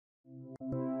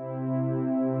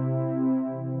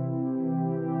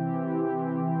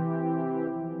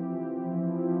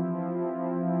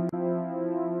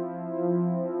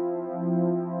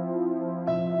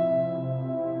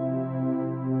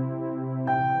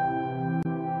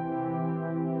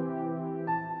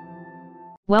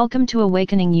Welcome to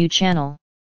Awakening You channel.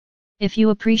 If you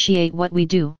appreciate what we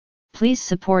do, please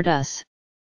support us.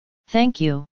 Thank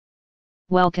you.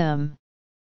 Welcome.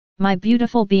 My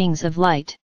beautiful beings of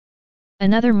light.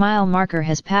 Another mile marker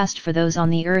has passed for those on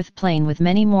the earth plane, with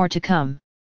many more to come.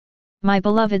 My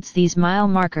beloveds, these mile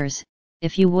markers,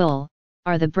 if you will,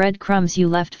 are the breadcrumbs you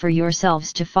left for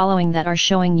yourselves to following that are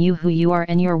showing you who you are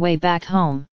and your way back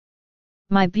home.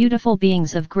 My beautiful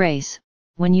beings of grace,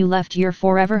 when you left your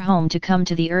forever home to come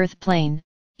to the earth plane,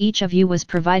 each of you was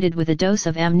provided with a dose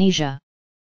of amnesia.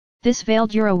 This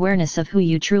veiled your awareness of who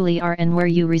you truly are and where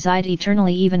you reside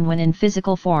eternally, even when in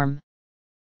physical form.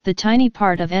 The tiny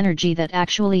part of energy that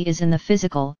actually is in the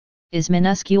physical, is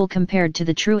minuscule compared to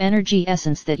the true energy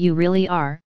essence that you really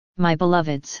are, my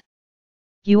beloveds.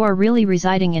 You are really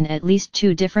residing in at least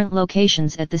 2 different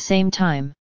locations at the same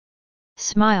time.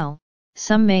 Smile,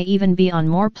 some may even be on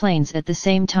more planes at the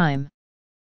same time.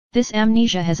 This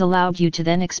amnesia has allowed you to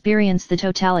then experience the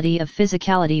totality of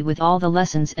physicality with all the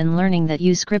lessons and learning that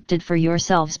you scripted for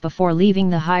yourselves before leaving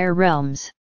the higher realms.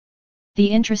 The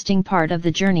interesting part of the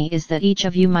journey is that each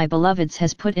of you, my beloveds,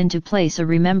 has put into place a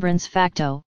remembrance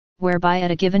facto, whereby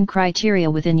at a given criteria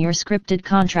within your scripted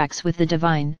contracts with the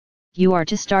divine, you are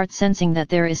to start sensing that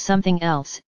there is something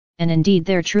else, and indeed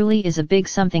there truly is a big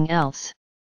something else.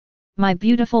 My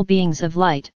beautiful beings of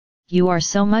light, you are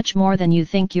so much more than you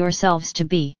think yourselves to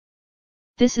be.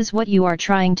 This is what you are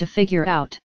trying to figure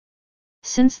out.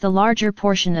 Since the larger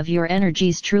portion of your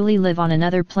energies truly live on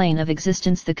another plane of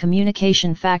existence, the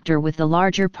communication factor with the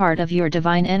larger part of your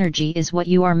divine energy is what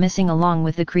you are missing, along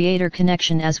with the creator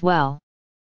connection as well.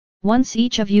 Once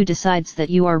each of you decides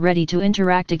that you are ready to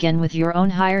interact again with your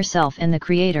own higher self and the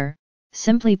creator,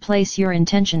 simply place your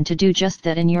intention to do just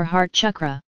that in your heart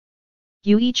chakra.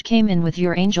 You each came in with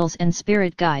your angels and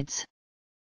spirit guides.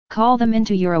 Call them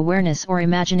into your awareness or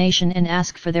imagination and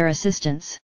ask for their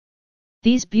assistance.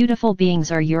 These beautiful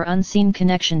beings are your unseen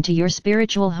connection to your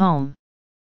spiritual home.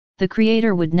 The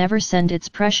Creator would never send its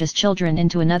precious children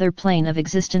into another plane of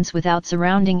existence without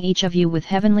surrounding each of you with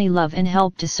heavenly love and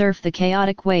help to surf the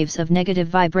chaotic waves of negative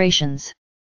vibrations.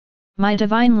 My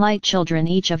divine light children,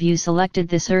 each of you selected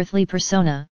this earthly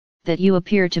persona, that you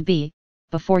appear to be,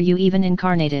 before you even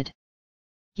incarnated.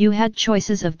 You had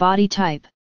choices of body type,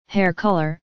 hair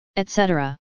color,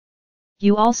 etc.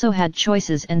 You also had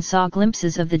choices and saw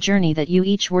glimpses of the journey that you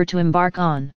each were to embark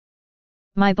on.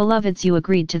 My beloveds, you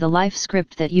agreed to the life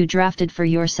script that you drafted for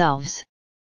yourselves.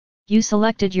 You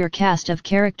selected your cast of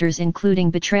characters,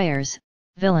 including betrayers,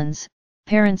 villains,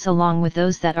 parents, along with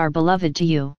those that are beloved to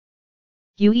you.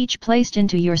 You each placed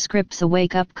into your scripts a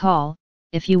wake-up call,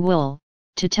 if you will,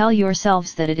 to tell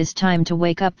yourselves that it is time to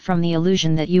wake up from the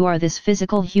illusion that you are this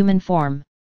physical human form.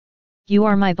 You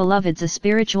are, my beloveds, a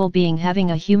spiritual being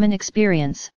having a human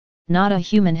experience, not a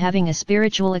human having a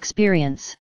spiritual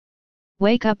experience.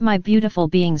 Wake up, my beautiful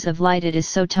beings of light, it is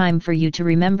so time for you to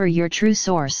remember your true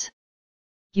source.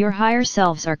 Your higher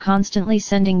selves are constantly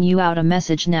sending you out a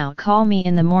message now: call me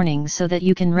in the morning, so that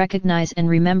you can recognize and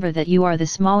remember that you are the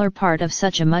smaller part of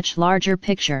such a much larger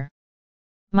picture.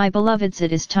 My beloveds,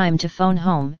 it is time to phone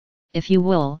home, if you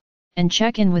will, and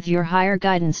check in with your higher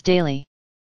guidance daily.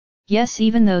 Yes,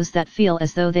 even those that feel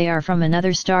as though they are from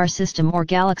another star system or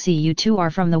galaxy, you too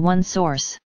are from the one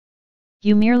source.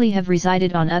 You merely have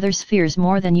resided on other spheres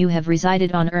more than you have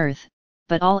resided on Earth,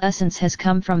 but all essence has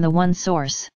come from the one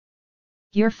source.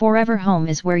 Your forever home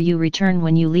is where you return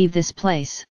when you leave this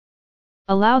place.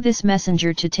 Allow this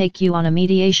messenger to take you on a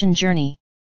mediation journey.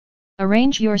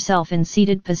 Arrange yourself in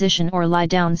seated position or lie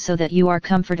down so that you are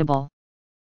comfortable.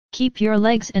 Keep your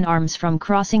legs and arms from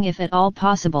crossing if at all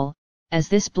possible, as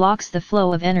this blocks the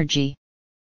flow of energy.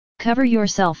 Cover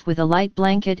yourself with a light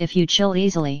blanket if you chill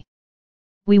easily.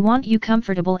 We want you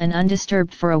comfortable and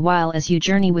undisturbed for a while as you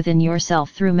journey within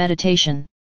yourself through meditation.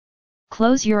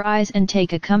 Close your eyes and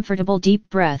take a comfortable deep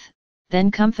breath,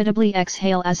 then comfortably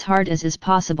exhale as hard as is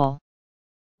possible.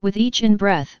 With each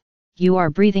in-breath, you are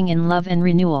breathing in love and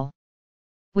renewal.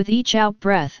 With each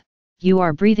out-breath, you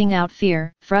are breathing out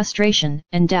fear, frustration,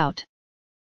 and doubt.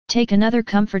 Take another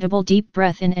comfortable deep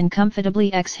breath in and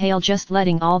comfortably exhale, just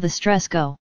letting all the stress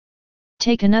go.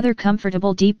 Take another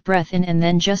comfortable deep breath in and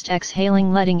then just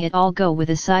exhaling, letting it all go with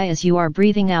a sigh as you are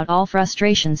breathing out all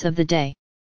frustrations of the day.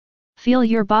 Feel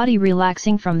your body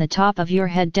relaxing from the top of your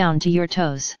head down to your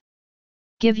toes.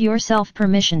 Give yourself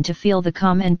permission to feel the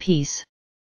calm and peace.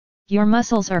 Your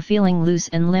muscles are feeling loose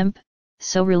and limp,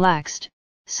 so relaxed,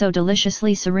 so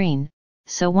deliciously serene,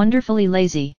 so wonderfully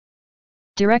lazy.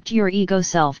 Direct your ego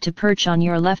self to perch on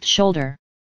your left shoulder.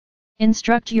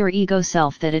 Instruct your ego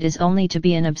self that it is only to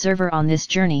be an observer on this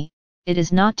journey, it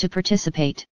is not to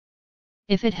participate.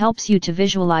 If it helps you to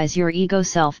visualize your ego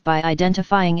self by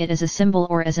identifying it as a symbol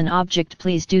or as an object,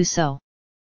 please do so.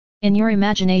 In your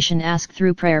imagination, ask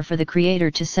through prayer for the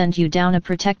Creator to send you down a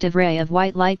protective ray of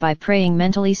white light by praying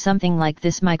mentally something like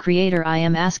this: My Creator, I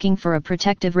am asking for a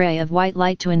protective ray of white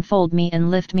light to enfold me and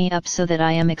lift me up so that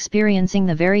I am experiencing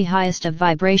the very highest of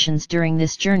vibrations during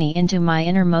this journey into my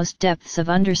innermost depths of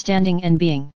understanding and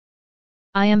being.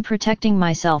 I am protecting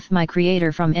myself, my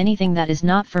Creator, from anything that is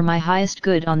not for my highest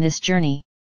good on this journey.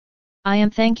 I am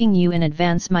thanking you in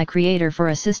advance, my Creator, for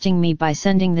assisting me by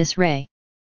sending this ray.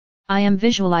 I am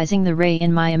visualizing the ray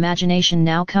in my imagination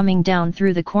now, coming down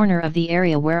through the corner of the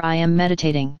area where I am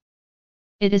meditating.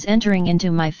 It is entering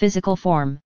into my physical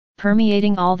form,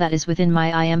 permeating all that is within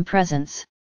my I am presence.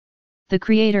 The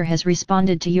Creator has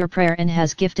responded to your prayer and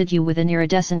has gifted you with an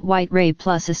iridescent white ray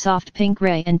plus a soft pink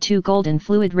ray and 2 golden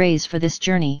fluid rays for this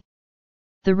journey.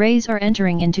 The rays are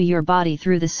entering into your body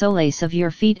through the soles of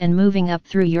your feet and moving up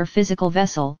through your physical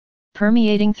vessel,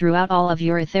 permeating throughout all of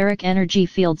your etheric energy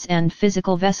fields and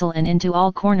physical vessel and into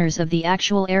all corners of the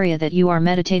actual area that you are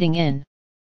meditating in.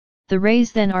 The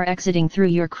rays then are exiting through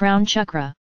your crown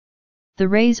chakra. The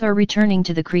rays are returning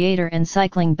to the Creator and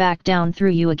cycling back down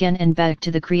through you again and back to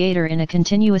the Creator in a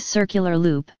continuous circular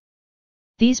loop.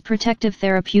 These protective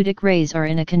therapeutic rays are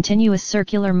in a continuous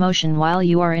circular motion while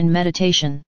you are in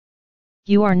meditation.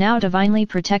 You are now divinely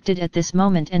protected at this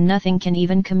moment, and nothing can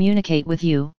even communicate with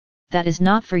you that is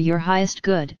not for your highest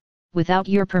good, without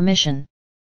your permission.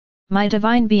 My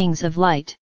divine beings of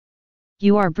light.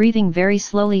 You are breathing very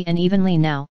slowly and evenly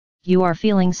now, you are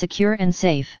feeling secure and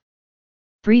safe.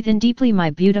 Breathe in deeply, my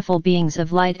beautiful beings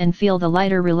of light, and feel the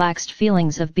lighter, relaxed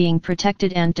feelings of being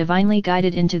protected and divinely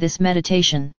guided into this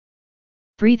meditation.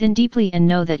 Breathe in deeply and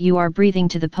know that you are breathing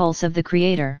to the pulse of the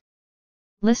Creator.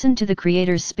 Listen to the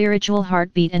Creator's spiritual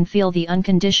heartbeat and feel the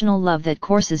unconditional love that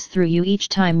courses through you each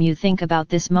time you think about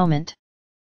this moment.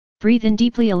 Breathe in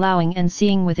deeply, allowing and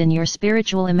seeing within your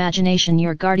spiritual imagination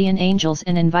your guardian angels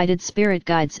and invited spirit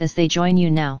guides as they join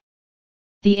you now.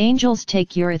 The angels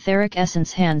take your etheric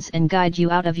essence hands and guide you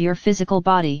out of your physical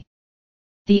body.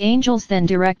 The angels then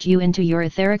direct you into your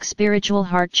etheric spiritual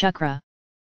heart chakra.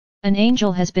 An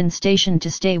angel has been stationed to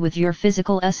stay with your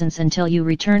physical essence until you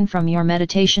return from your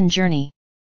meditation journey.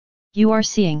 You are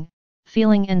seeing,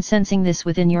 feeling and sensing this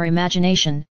within your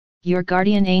imagination. Your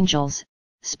guardian angels,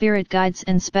 spirit guides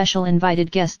and special invited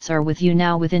guests are with you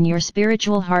now within your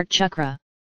spiritual heart chakra.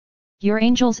 Your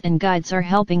angels and guides are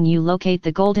helping you locate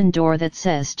the golden door that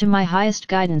says "To my highest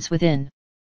guidance within."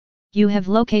 You have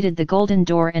located the golden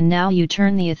door, and now you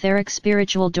turn the etheric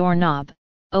spiritual doorknob,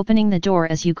 opening the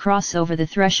door as you cross over the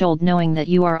threshold, knowing that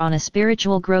you are on a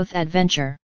spiritual growth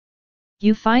adventure.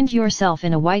 You find yourself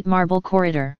in a white marble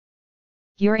corridor.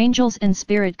 Your angels and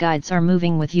spirit guides are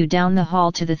moving with you down the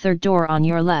hall to the 3rd door on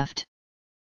your left.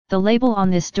 The label on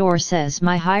this door says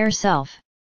 "My Higher Self."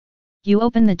 You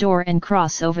open the door and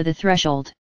cross over the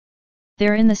threshold.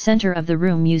 There in the center of the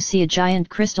room you see a giant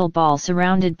crystal ball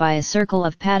surrounded by a circle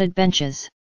of padded benches.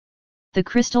 The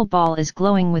crystal ball is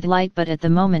glowing with light but at the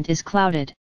moment is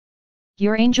clouded.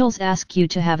 Your angels ask you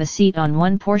to have a seat on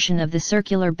one portion of the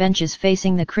circular benches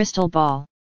facing the crystal ball.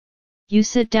 You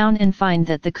sit down and find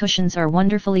that the cushions are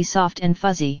wonderfully soft and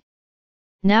fuzzy.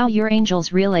 Now your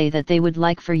angels relay that they would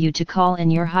like for you to call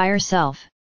in your higher self.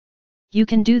 You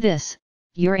can do this,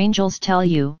 your angels tell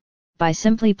you, by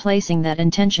simply placing that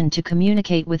intention to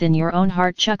communicate within your own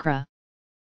heart chakra.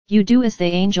 You do as the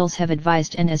angels have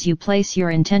advised, and as you place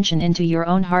your intention into your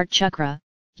own heart chakra,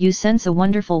 you sense a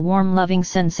wonderful warm loving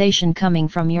sensation coming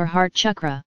from your heart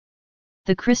chakra.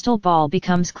 The crystal ball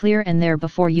becomes clear, and there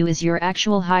before you is your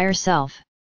actual higher self.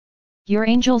 Your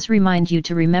angels remind you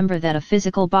to remember that a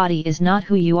physical body is not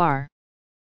who you are.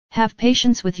 Have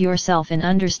patience with yourself in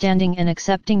understanding and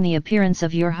accepting the appearance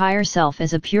of your higher self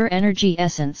as a pure energy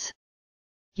essence.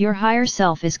 Your higher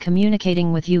self is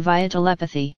communicating with you via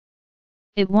telepathy.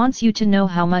 It wants you to know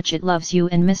how much it loves you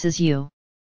and misses you.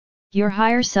 Your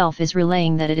higher self is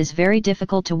relaying that it is very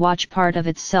difficult to watch part of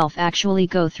itself actually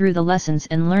go through the lessons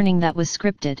and learning that was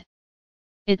scripted.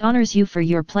 It honors you for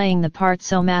your playing the part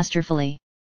so masterfully.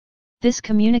 This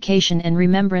communication and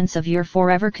remembrance of your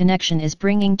forever connection is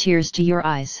bringing tears to your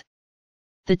eyes.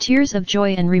 The tears of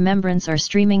joy and remembrance are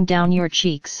streaming down your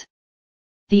cheeks.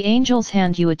 The angels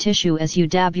hand you a tissue as you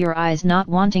dab your eyes, not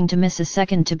wanting to miss a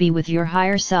second to be with your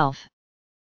higher self.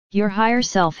 Your higher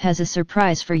self has a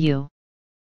surprise for you.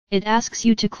 It asks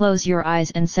you to close your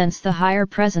eyes and sense the higher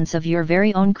presence of your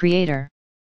very own Creator.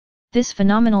 This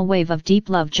phenomenal wave of deep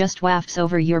love just wafts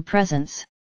over your presence.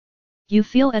 You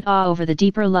feel at awe over the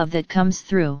deeper love that comes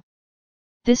through.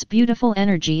 This beautiful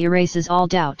energy erases all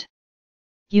doubt.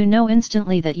 You know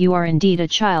instantly that you are indeed a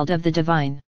child of the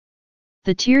divine.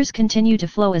 The tears continue to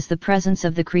flow as the presence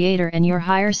of the Creator and your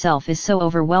higher self is so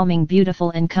overwhelming,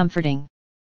 beautiful and comforting.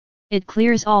 It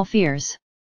clears all fears.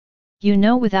 You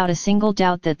know without a single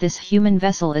doubt that this human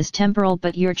vessel is temporal,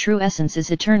 but your true essence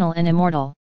is eternal and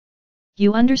immortal.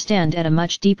 You understand at a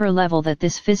much deeper level that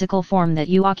this physical form that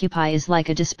you occupy is like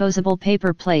a disposable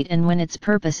paper plate, and when its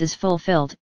purpose is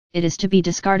fulfilled, it is to be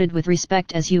discarded with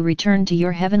respect as you return to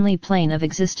your heavenly plane of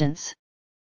existence.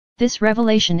 This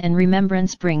revelation and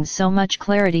remembrance brings so much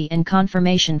clarity and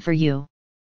confirmation for you.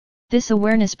 This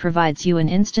awareness provides you an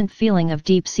instant feeling of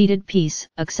deep-seated peace,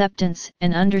 acceptance,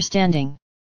 and understanding.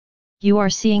 You are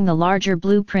seeing the larger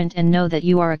blueprint and know that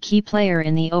you are a key player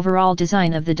in the overall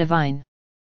design of the divine.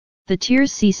 The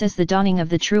tears cease as the dawning of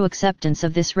the true acceptance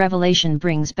of this revelation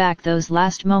brings back those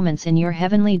last moments in your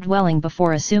heavenly dwelling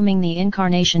before assuming the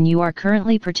incarnation you are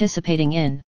currently participating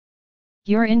in.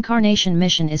 Your incarnation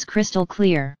mission is crystal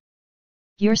clear.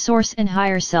 Your source and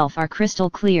higher self are crystal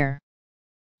clear.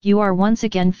 You are once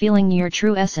again feeling your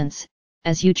true essence,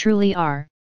 as you truly are,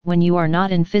 when you are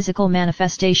not in physical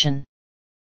manifestation.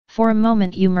 For a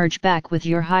moment you merge back with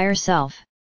your higher self.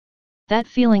 That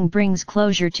feeling brings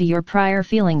closure to your prior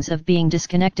feelings of being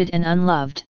disconnected and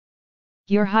unloved.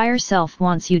 Your higher self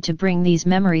wants you to bring these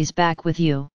memories back with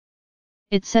you.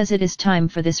 It says it is time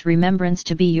for this remembrance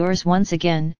to be yours once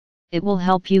again. It will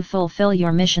help you fulfill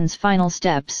your mission's final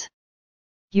steps.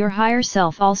 Your higher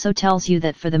self also tells you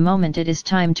that for the moment it is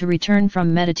time to return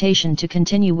from meditation to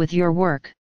continue with your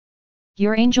work.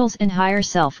 Your angels and higher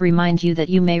self remind you that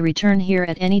you may return here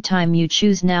at any time you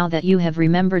choose now that you have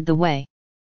remembered the way.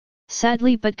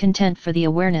 Sadly but content for the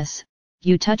awareness,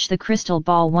 you touch the crystal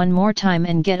ball one more time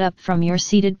and get up from your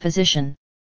seated position.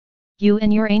 You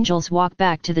and your angels walk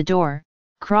back to the door,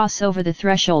 cross over the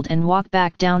threshold and walk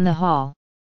back down the hall.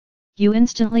 You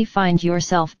instantly find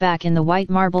yourself back in the white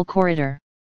marble corridor.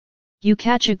 You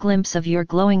catch a glimpse of your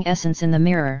glowing essence in the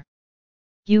mirror.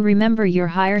 You remember your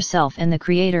higher self and the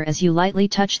Creator as you lightly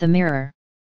touch the mirror.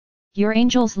 Your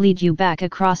angels lead you back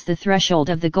across the threshold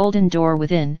of the golden door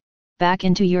within, back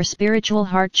into your spiritual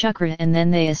heart chakra, and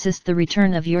then they assist the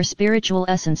return of your spiritual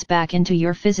essence back into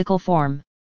your physical form.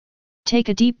 Take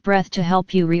a deep breath to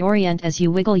help you reorient as you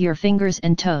wiggle your fingers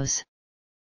and toes.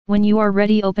 When you are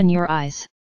ready, open your eyes.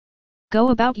 Go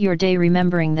about your day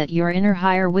remembering that your inner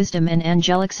higher wisdom and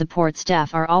angelic support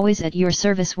staff are always at your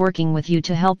service, working with you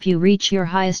to help you reach your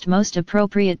highest, most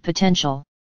appropriate potential.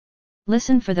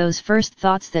 Listen for those first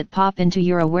thoughts that pop into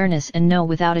your awareness and know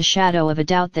without a shadow of a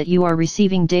doubt that you are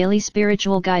receiving daily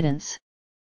spiritual guidance.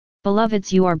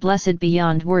 Beloveds, you are blessed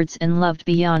beyond words and loved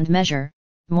beyond measure,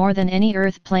 more than any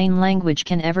earth plane language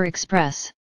can ever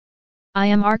express. I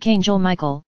am Archangel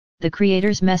Michael, the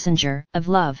Creator's messenger of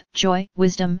love, joy,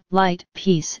 wisdom, light,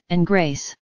 peace, and grace.